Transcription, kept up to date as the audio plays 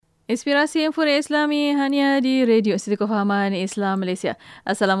Inspirasi Infuri Islami hanya di Radio Institut Kefahaman Islam Malaysia.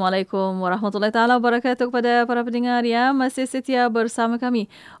 Assalamualaikum warahmatullahi taala wabarakatuh kepada para pendengar yang masih setia bersama kami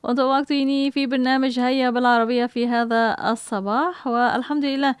untuk waktu ini في برنامج هيا بالعربية في هذا الصباح. والحمد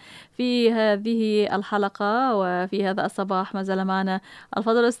لله في هذه الحلقة وفي هذا الصباح ما زال معنا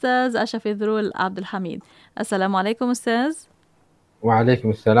الفضل الأستاذ أشرف ذرول عبد الحميد. السلام عليكم أستاذ. وعليكم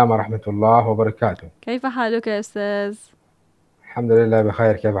السلام ورحمة الله وبركاته. كيف حالك يا أستاذ؟ الحمد لله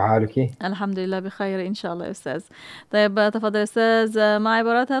بخير، كيف حالك؟ الحمد لله بخير إن شاء الله يا أستاذ. طيب تفضل أستاذ مع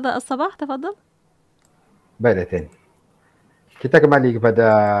عبارات هذا الصباح، تفضل. Baik, kita kembali kepada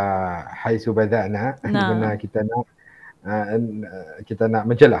حيث بدأنا. نعم. Dimana kita nak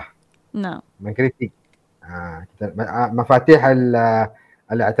mencelah, نعم. mengkritik. Kita mafatih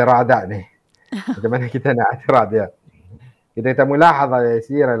al-i'tiradat ni. Bagaimana kita nak i'tirad dia? Kita kata mulahadha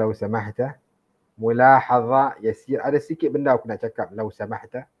yasira law samahta. Mulahadha yasir, ada sikit benda aku nak cakap law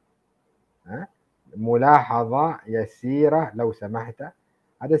samahta. Mulahadha yasira law samahta.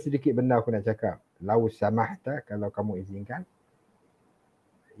 Ada sedikit benda aku nak cakap law samahta, kalau kamu izinkan.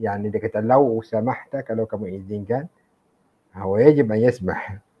 Yani dia kata law samahta, kalau kamu izinkan. Wajib an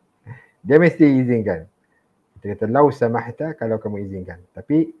yasmah. Dia mesti izinkan. Kita kata law samahta, kalau kamu izinkan.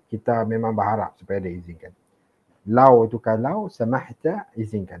 Tapi kita memang berharap supaya dia izinkan. Law tu kalau, samahta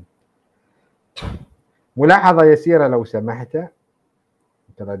izinkan. Mulahadha yasira law samahta.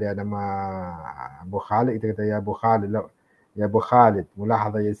 Kalau dia nama Abu Khalid, kita kata ya Abu Khalid, ya Abu Khalid,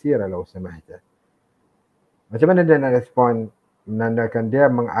 mulahadha yasira law samahta. Macam mana dia nak respon? Menandakan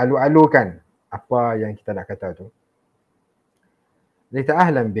dia mengalu-alukan apa yang kita nak kata tu. Dia kata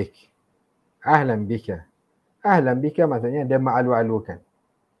ahlan bik. Ahlan bika. Ahlan bika maksudnya dia mengalu-alukan.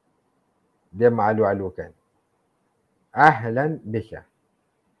 Dia mengalu-alukan. Ahlan bika.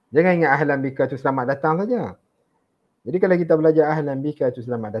 Jangan ingat ahlan bika tu selamat datang saja. Jadi kalau kita belajar ahlan bika tu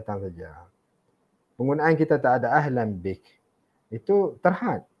selamat datang saja, penggunaan kita tak ada ahlan bik, itu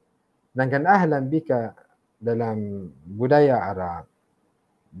terhad. Sedangkan ahlan bika dalam budaya Arab,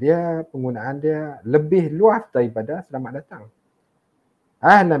 dia penggunaan dia lebih luas daripada selamat datang.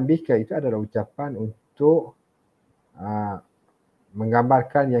 Ahlan bika itu adalah ucapan untuk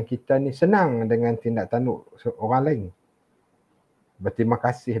menggambarkan yang kita ni senang dengan tindak tanduk orang lain. Berterima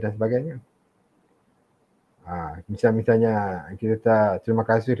kasih dan sebagainya. Misalnya kita terima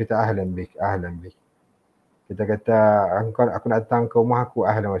kasih, kita ahlan bik, ahlan bik. Kita kata aku nak datang ke rumah aku,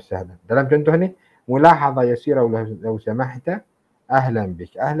 ahlan wa sahlan. Dalam contoh ni, mulahadha yasira law samahta, ahlan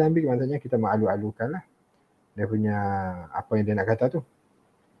bik. Ahlan bik maksudnya kita malu-alukanlah dia punya apa yang dia nak kata tu.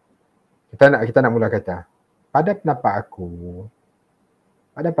 Kita nak mula kata, pada pendapat aku,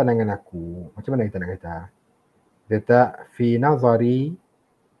 pada pandangan aku, macam mana kita nak kata? Kata fi nazari,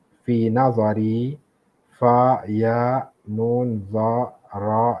 fa ya nun za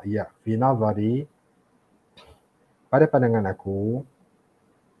ra ya. Fi nazari, pada pandangan aku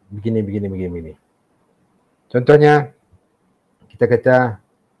begini. Contohnya kita kata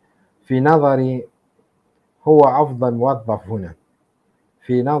fi nazari huwa afdal muwazzaf huna.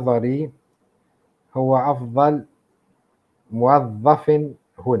 Fi nazari huwa afdal muwazzafin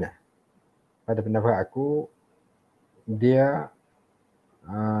huna. Pada pendapat aku, dia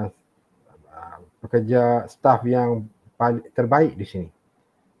pekerja staf yang terbaik di sini.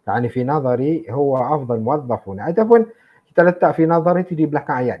 Yani fi nazari huwa afdal muwazzaf huna. Ataupun kita letak fi nazari itu di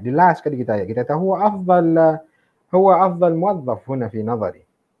belakang ayat. Di last kali kita ayat. Kita kata huwa afdal muwazzaf huna fi nazari.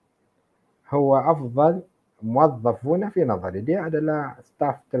 Huwa afdal muwazzaf huna fi nazari. Dia adalah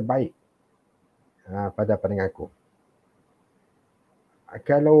staf terbaik pada pandangan aku.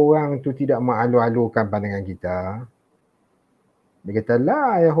 Kalau orang tu tidak mengalu-alukan pandangan kita, dia kata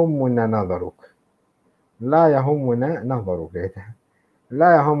la yahummuna nazaruk. La yahummuna nazaruk. Dia kata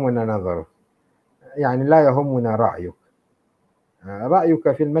la yahummuna nazaruk. Yani la yahummuna ra'yuk.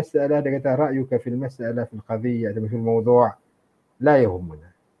 Ra'yuka fil mas'alah, dia kata ra'yuka fil mas'alah, fil qadhiyyah, fil mawdu' la yahummuna.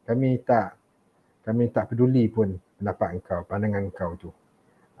 Kami tak peduli pun pendapat engkau, pandangan engkau tu.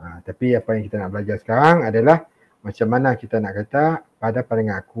 Tapi apa yang kita nak belajar sekarang adalah macam mana kita nak kata pada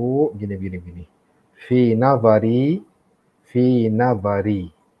pandangan aku gini. Fi nazari.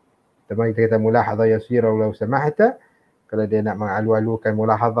 Teman kita kata mulahadha yasira law samahta. Kalau dia nak mengalu-alukan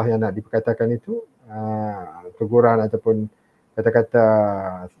mulahadhah yang nak diperkatakan itu, teguran ataupun kata-kata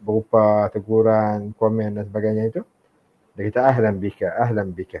berupa teguran, komen dan sebagainya itu, dia kata ahlan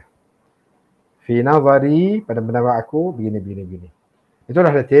bika. Fi nazari, pada pendapat aku begini.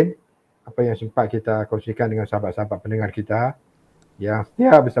 Itulah Latin apa yang sempat kita kongsikan dengan sahabat-sahabat pendengar kita yang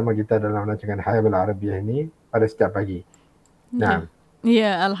setia bersama kita dalam rancangan Hayya Bil Arabiah ini pada setiap pagi. Nah,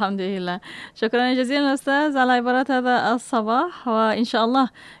 يا الحمد لله. شكرا جزيلا أستاذ على عبارات هذا الصباح، وإن شاء الله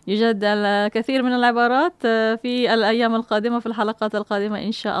يوجد الكثير من العبارات في الأيام القادمة في الحلقات القادمة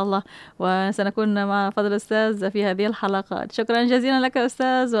إن شاء الله، وسنكون مع فضل الأستاذ في هذه الحلقات. شكرا جزيلا لك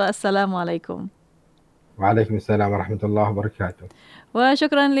أستاذ، والسلام عليكم. وعليكم السلام ورحمة الله وبركاته.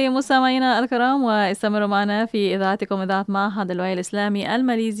 وشكرا لمستمعينا الكرام، واستمروا معنا في إذاعتكم إذاعة معهد الوعي الإسلامي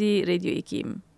الماليزي راديو إيكيم.